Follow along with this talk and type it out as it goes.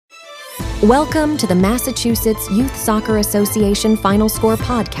Welcome to the Massachusetts Youth Soccer Association Final Score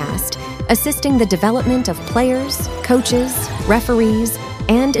podcast, assisting the development of players, coaches, referees,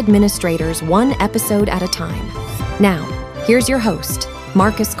 and administrators one episode at a time. Now, here's your host,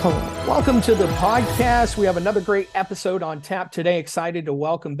 Marcus Cole. Welcome to the podcast. We have another great episode on tap today. Excited to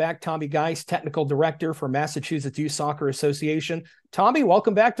welcome back Tommy Geis, Technical Director for Massachusetts Youth Soccer Association. Tommy,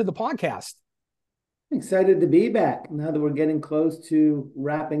 welcome back to the podcast. Excited to be back now that we're getting close to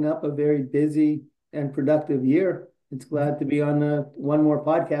wrapping up a very busy and productive year. It's glad to be on one more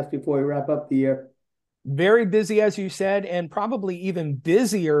podcast before we wrap up the year. Very busy, as you said, and probably even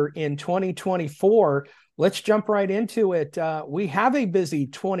busier in 2024. Let's jump right into it. We have a busy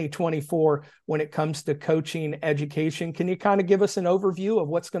 2024 when it comes to coaching education. Can you kind of give us an overview of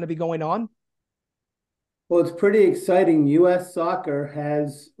what's going to be going on? Well, it's pretty exciting. U.S. Soccer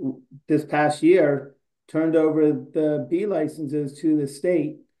has, this past year, turned over the B licenses to the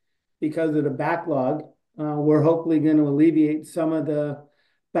state because of the backlog. We're hopefully going to alleviate some of the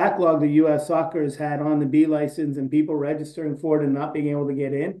backlog the U.S. Soccer has had on the B license and people registering for it and not being able to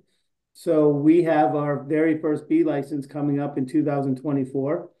get in. So we have our very first B license coming up in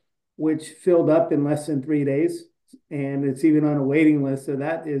 2024, which filled up in less than 3 days. And it's even on a waiting list. So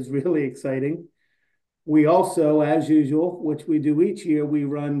that is really exciting. We also, as usual, which we do each year, we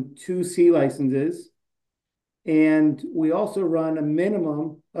run 2 C licenses. And we also run a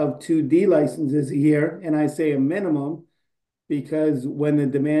minimum of 2 D licenses a year. And I say a minimum because when the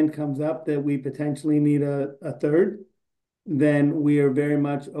demand comes up that we potentially need a third, then we are very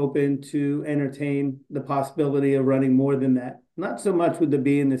much open to entertain the possibility of running more than that. Not so much with the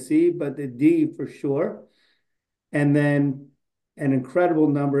B and the C, but the D for sure. And then an incredible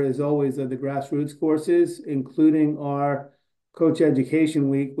number, as always, of the grassroots courses, including our Coach Education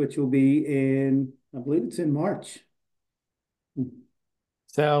Week, which will be in, I believe it's in March.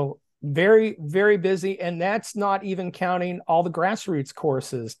 So very, very busy. And that's not even counting all the grassroots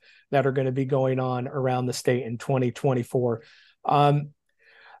courses that are going to be going on around the state in 2024.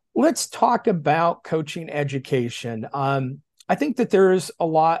 Let's talk about coaching education. I think that there's a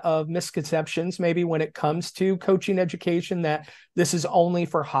lot of misconceptions maybe when it comes to coaching education, that this is only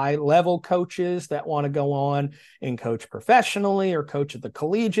for high level coaches that want to go on and coach professionally or coach at the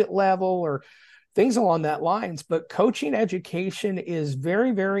collegiate level or things along that lines. But coaching education is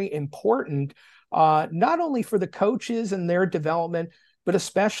very, very important, not only for the coaches and their development, but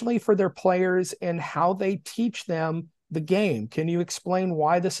especially for their players and how they teach them the game. Can you explain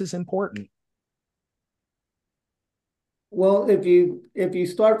why this is important? Well, if you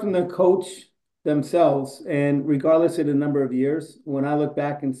start from the coach themselves, and regardless of the number of years, when I look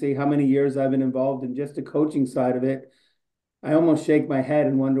back and see how many years I've been involved in just the coaching side of it, I almost shake my head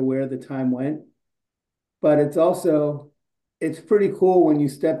and wonder where the time went. But it's pretty cool when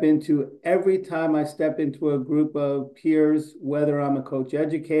you every time I step into a group of peers, whether I'm a coach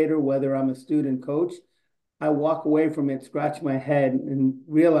educator, whether I'm a student coach, I walk away from it, scratch my head and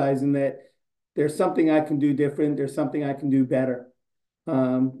realizing that there's something I can do different. There's something I can do better.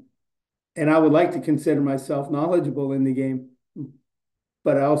 And I would like to consider myself knowledgeable in the game.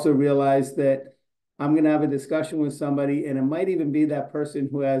 But I also realize that I'm going to have a discussion with somebody, and it might even be that person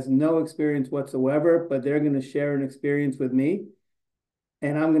who has no experience whatsoever, but they're going to share an experience with me.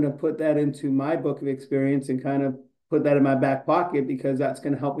 And I'm going to put that into my book of experience and kind of put that in my back pocket because that's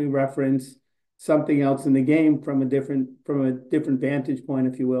going to help me reference something else in the game from a different vantage point,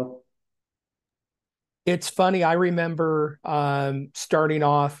 if you will. It's funny. I remember starting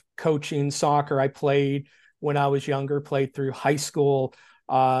off coaching soccer. I played when I was younger, played through high school,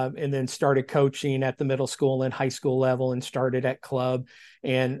 and then started coaching at the middle school and high school level and started at club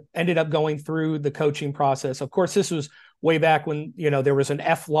and ended up going through the coaching process. Of course, this was way back when, there was an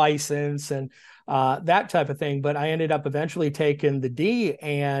F license and that type of thing. But I ended up eventually taking the D,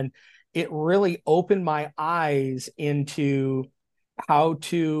 and it really opened my eyes into how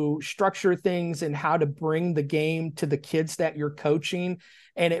to structure things and how to bring the game to the kids that you're coaching.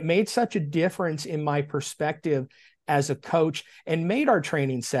 And it made such a difference in my perspective as a coach and made our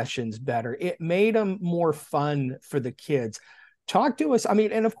training sessions better. It made them more fun for the kids. Talk to us.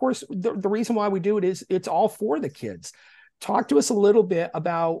 And of course, the reason why we do it is it's all for the kids. Talk to us a little bit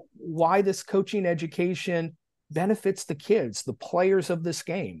about why this coaching education benefits the kids, the players of this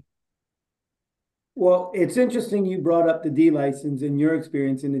game. Well, it's interesting you brought up the D license and your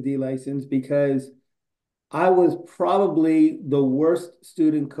experience in the D license because I was probably the worst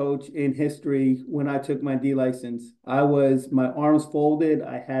student coach in history when I took my D license. My arms folded.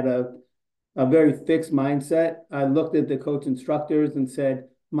 I had a very fixed mindset. I looked at the coach instructors and said,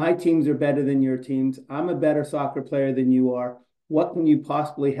 my teams are better than your teams. I'm a better soccer player than you are. what can you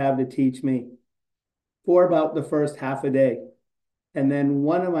possibly have to teach me, for about the first half a day. And then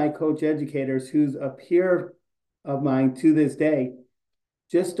one of my coach educators, who's a peer of mine to this day,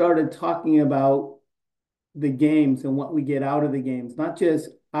 just started talking about the games and what we get out of the games. Not just,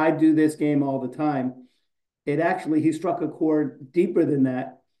 I do this game all the time. He struck a chord deeper than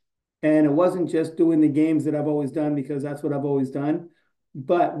that. And it wasn't just doing the games that I've always done because that's what I've always done.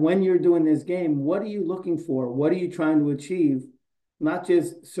 But when you're doing this game, what are you looking for? What are you trying to achieve? Not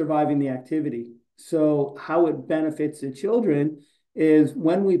just surviving the activity. So how it benefits the children is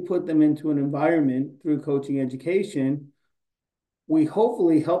when we put them into an environment through coaching education, we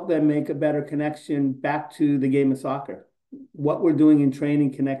hopefully help them make a better connection back to the game of soccer. What we're doing in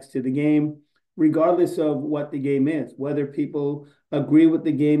training connects to the game, regardless of what the game is, whether people agree with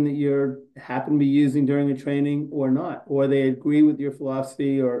the game that you're happen to be using during the training or not, or they agree with your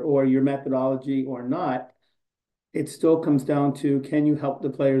philosophy or your methodology or not. It still comes down to, can you help the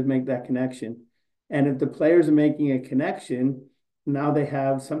players make that connection? And if the players are making a connection, now they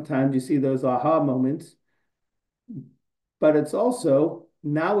have, sometimes you see those aha moments, but it's also,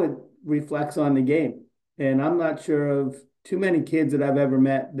 now it reflects on the game. And I'm not sure of too many kids that I've ever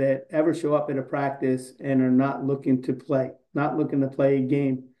met that ever show up at a practice and are not looking to play, not looking to play a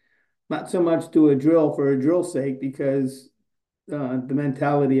game, not so much do a drill for a drill's sake, because the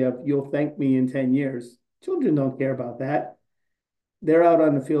mentality of you'll thank me in 10 years. Children don't care about that. They're out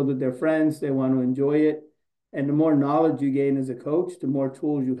on the field with their friends. They want to enjoy it. And the more knowledge you gain as a coach, the more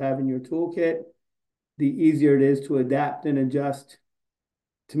tools you have in your toolkit, the easier it is to adapt and adjust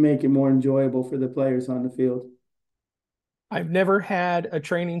to make it more enjoyable for the players on the field. I've never had a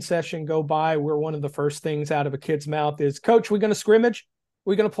training session go by where one of the first things out of a kid's mouth is, Coach, we going to scrimmage?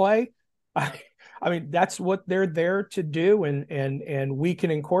 We going to play? I mean, that's what they're there to do. And we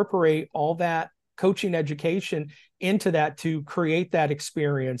can incorporate all that coaching education into that to create that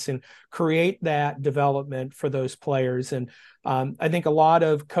experience and create that development for those players. And I think a lot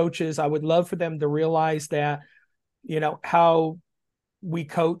of coaches, I would love for them to realize that, how we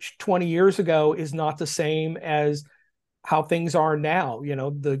coached 20 years ago is not the same as how things are now.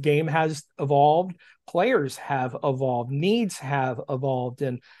 The game has evolved, players have evolved, needs have evolved.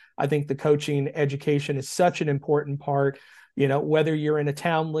 And I think the coaching education is such an important part, whether you're in a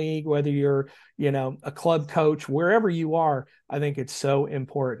town league, whether you're, a club coach, wherever you are, I think it's so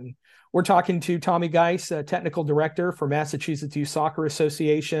important. We're talking to Tommy Geis, technical director for Massachusetts Youth Soccer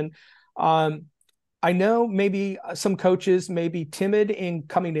Association. I know maybe some coaches may be timid in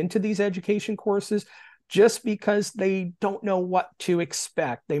coming into these education courses just because they don't know what to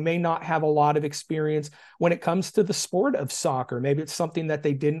expect. They may not have a lot of experience when it comes to the sport of soccer. Maybe it's something that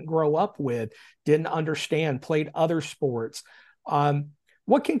they didn't grow up with, didn't understand, played other sports.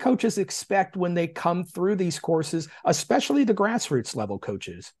 What can coaches expect when they come through these courses, especially the grassroots level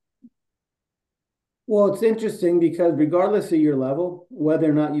coaches? Well, it's interesting because regardless of your level, whether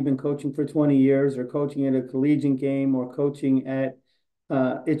or not you've been coaching for 20 years or coaching at a collegiate game or coaching at,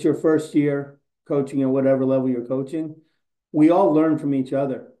 it's your first year coaching at whatever level you're coaching, we all learn from each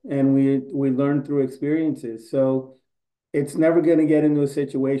other and we learn through experiences. So it's never going to get into a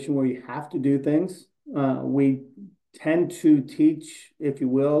situation where you have to do things. We tend to teach, if you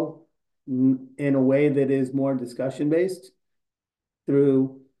will, in a way that is more discussion based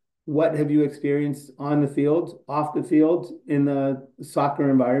through what have you experienced on the field, off the field, in the soccer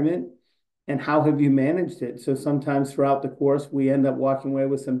environment, and how have you managed it? So sometimes throughout the course, we end up walking away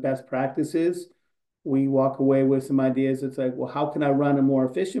with some best practices. We walk away with some ideas. It's like, well, how can I run a more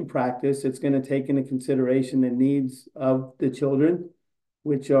efficient practice? It's going to take into consideration the needs of the children,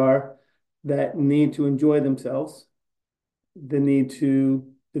 which are that need to enjoy themselves, the need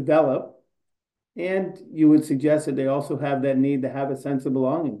to develop, and you would suggest that they also have that need to have a sense of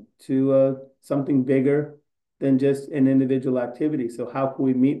belonging to something bigger than just an individual activity. So how can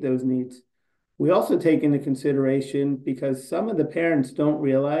we meet those needs? We also take into consideration, because some of the parents don't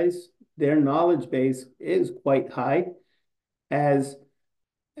realize their knowledge base is quite high. As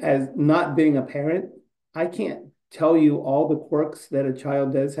not being a parent, I can't tell you all the quirks that a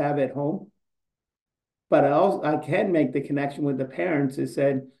child does have at home, but I can make the connection with the parents that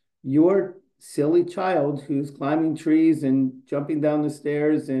said, your silly child who's climbing trees and jumping down the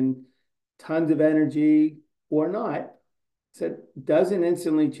stairs and tons of energy or not, said, doesn't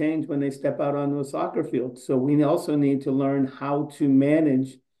instantly change when they step out onto a soccer field. So we also need to learn how to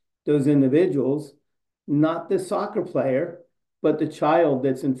manage those individuals, not the soccer player, but the child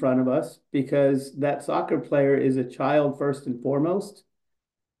that's in front of us, because that soccer player is a child first and foremost.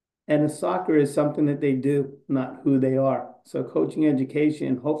 And a soccer is something that they do, not who they are. So coaching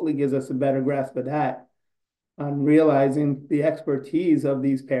education hopefully gives us a better grasp of that. on realizing the expertise of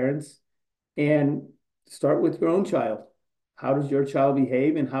these parents and start with your own child. How does your child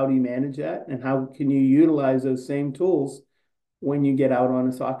behave and how do you manage that? And how can you utilize those same tools when you get out on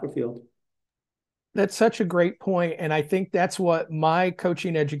a soccer field? That's such a great point. And I think that's what my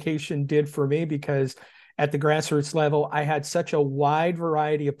coaching education did for me, because at the grassroots level, I had such a wide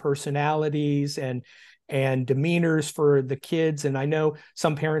variety of personalities and demeanors for the kids. And I know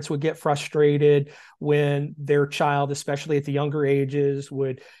some parents would get frustrated when their child, especially at the younger ages,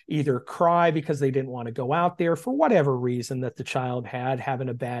 would either cry because they didn't want to go out there for whatever reason that the child had, having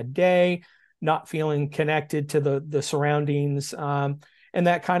a bad day, not feeling connected to the surroundings, and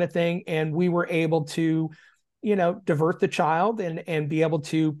that kind of thing. And we were able to, divert the child and be able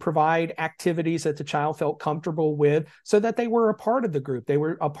to provide activities that the child felt comfortable with so that they were a part of the group. They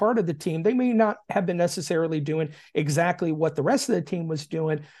were a part of the team. They may not have been necessarily doing exactly what the rest of the team was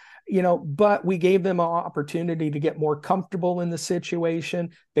doing, but we gave them an opportunity to get more comfortable in the situation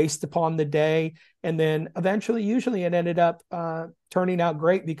based upon the day. And then eventually, usually it ended up turning out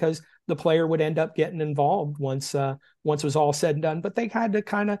great because the player would end up getting involved once it was all said and done. But they had to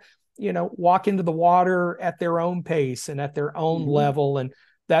kind of, walk into the water at their own pace and at their own level and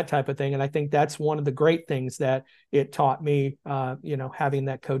that type of thing. And I think that's one of the great things that it taught me, having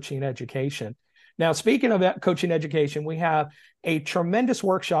that coaching education. Now, speaking of that coaching education, we have a tremendous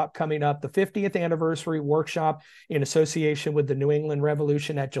workshop coming up, the 50th anniversary workshop in association with the New England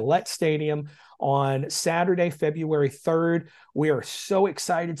Revolution at Gillette Stadium on Saturday, February 3rd. We are so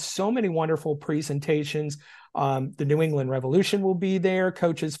excited. So many wonderful presentations. The New England Revolution will be there.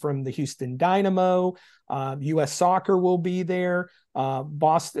 Coaches from the Houston Dynamo, U.S. Soccer will be there.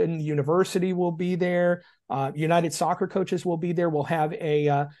 Boston University will be there. United Soccer Coaches will be there. We'll have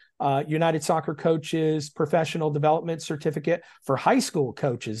a United Soccer Coaches Professional Development Certificate for high school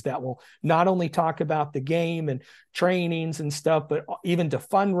coaches that will not only talk about the game and trainings and stuff, but even to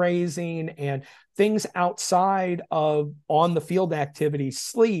fundraising and things outside of on the field activities,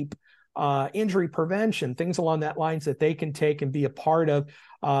 sleep, injury prevention, things along that lines that they can take and be a part of.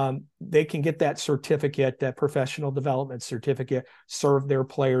 They can get that certificate, that professional development certificate, serve their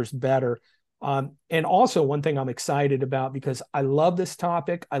players better. And also one thing I'm excited about, because I love this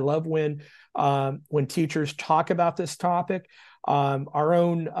topic. I love when teachers talk about this topic. Our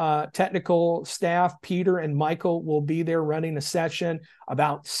own technical staff, Peter and Michael, will be there running a session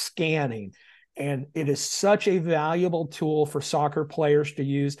about scanning. And it is such a valuable tool for soccer players to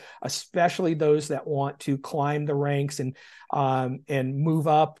use, especially those that want to climb the ranks and move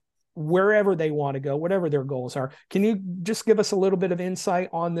up wherever they want to go, whatever their goals are. Can you just give us a little bit of insight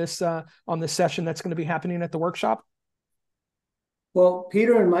on this session that's going to be happening at the workshop? Well,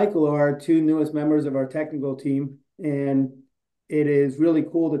 Peter and Michael are our two newest members of our technical team, and it is really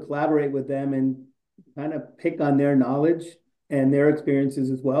cool to collaborate with them and kind of pick on their knowledge and their experiences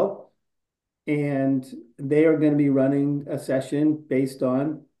as well. And they are going to be running a session based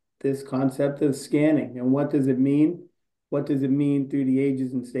on this concept of scanning. And what does it mean? What does it mean through the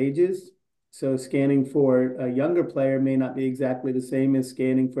ages and stages? So scanning for a younger player may not be exactly the same as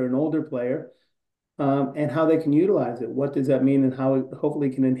scanning for an older player, and how they can utilize it. What does that mean and how it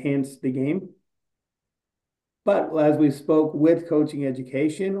hopefully can enhance the game? But as we spoke with coaching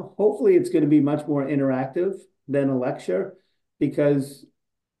education, hopefully it's going to be much more interactive than a lecture, because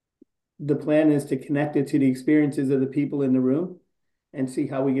the plan is to connect it to the experiences of the people in the room and see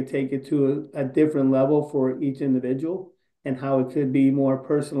how we could take it to a different level for each individual, and how it could be more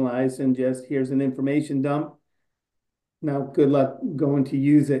personalized than just here's an information dump. Now, good luck going to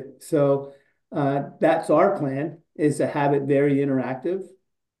use it. So that's our plan, is to have it very interactive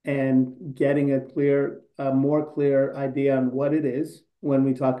and getting a more clear idea on what it is when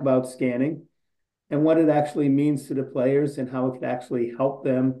we talk about scanning and what it actually means to the players and how it could actually help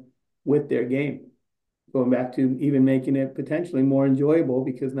them with their game. Going back to even making it potentially more enjoyable,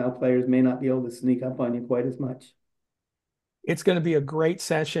 because now players may not be able to sneak up on you quite as much. It's going to be a great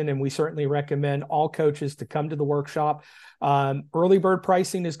session, and we certainly recommend all coaches to come to the workshop. Early bird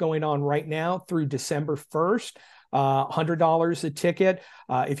pricing is going on right now through December 1st. $100 a ticket.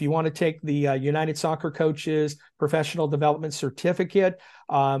 If you want to take the United Soccer Coaches Professional Development Certificate,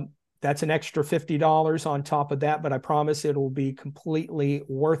 that's an extra $50 on top of that, but I promise it will be completely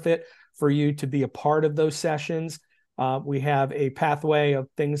worth it for you to be a part of those sessions. We have a pathway of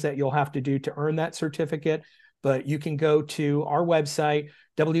things that you'll have to do to earn that certificate, but you can go to our website,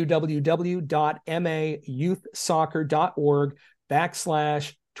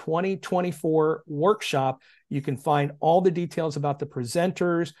 www.mayouthsoccer.org/2024 workshop. You can find all the details about the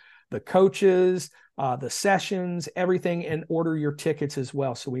presenters, the coaches, the sessions, everything, and order your tickets as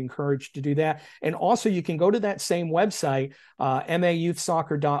well. So we encourage you to do that. And also you can go to that same website,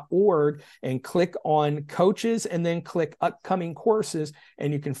 mayouthsoccer.org, and click on coaches and then click upcoming courses.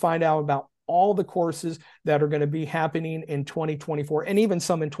 And you can find out about all the courses that are going to be happening in 2024 and even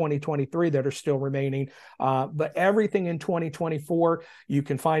some in 2023 that are still remaining. But everything in 2024, you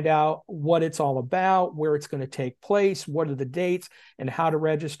can find out what it's all about, where it's going to take place, what are the dates, and how to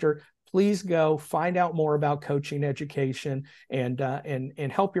register. Please go find out more about coaching education and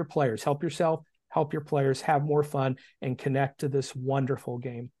help your players, help yourself, help your players have more fun and connect to this wonderful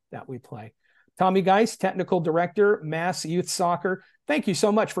game that we play. Tommy Geis, Technical Director, Mass Youth Soccer. Thank you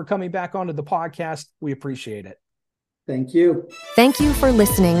so much for coming back onto the podcast. We appreciate it. Thank you. Thank you for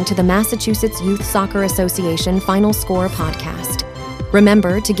listening to the Massachusetts Youth Soccer Association Final Score podcast.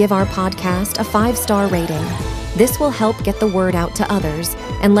 Remember to give our podcast a 5-star rating. This will help get the word out to others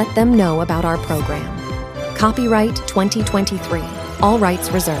and let them know about our program. Copyright 2023. All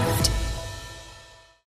rights reserved.